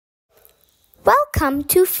Welcome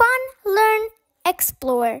to Fun, Learn,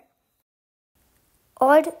 Explore.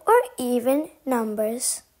 Odd or even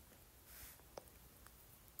numbers.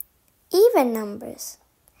 Even numbers.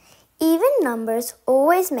 Even numbers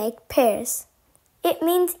always make pairs. It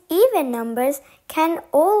means even numbers can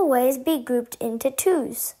always be grouped into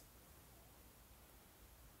twos.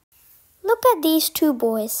 Look at these two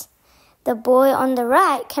boys. The boy on the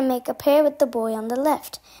right can make a pair with the boy on the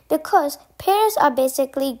left because pairs are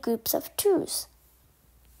basically groups of twos.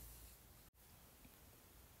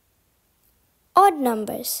 Odd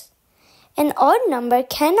numbers. An odd number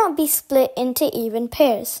cannot be split into even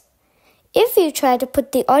pairs. If you try to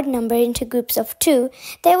put the odd number into groups of two,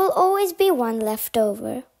 there will always be one left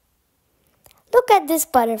over. Look at this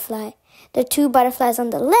butterfly. The two butterflies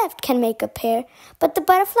on the left can make a pair, but the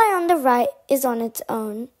butterfly on the right is on its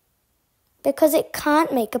own because it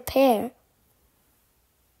can't make a pair.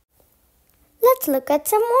 Let's look at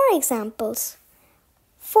some more examples.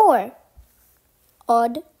 4.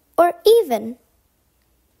 Odd or even.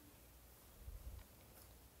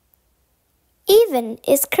 Even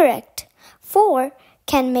is correct. 4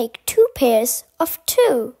 can make two pairs of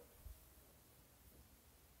 2.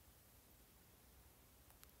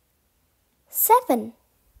 7.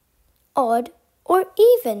 Odd or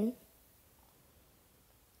even.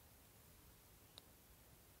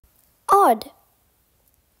 Odd.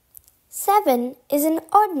 7 is an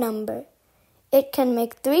odd number. It can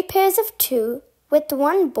make 3 pairs of 2 with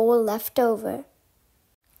one ball left over.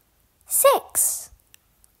 6.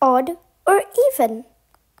 Odd or even.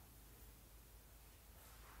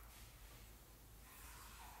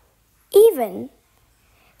 Even.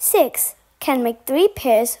 6 can make 3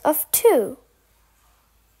 pairs of 2.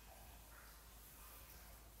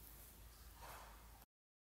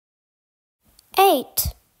 8.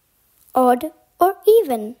 Odd or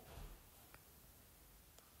even.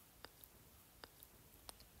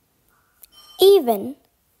 Even.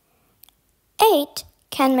 8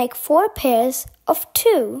 can make 4 pairs of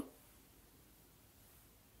 2.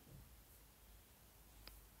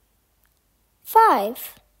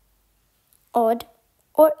 5. Odd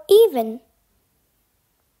or even.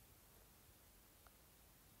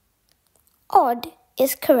 Odd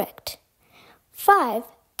is correct. 5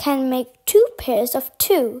 can make 2 pairs of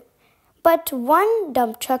 2, but one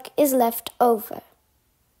dump truck is left over.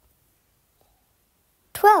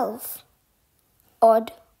 12.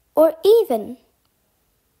 Odd or even.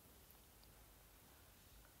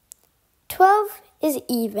 12 is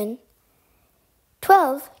even.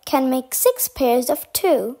 12 can make 6 pairs of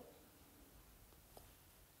 2.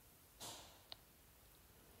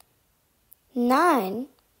 9.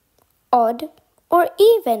 Odd or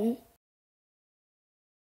even.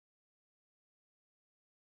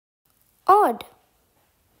 Odd.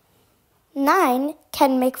 9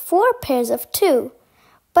 can make 4 pairs of 2,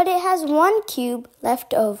 but it has 1 cube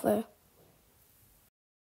left over.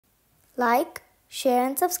 Like, share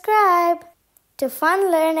and subscribe to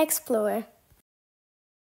Fun, Learn, Explore.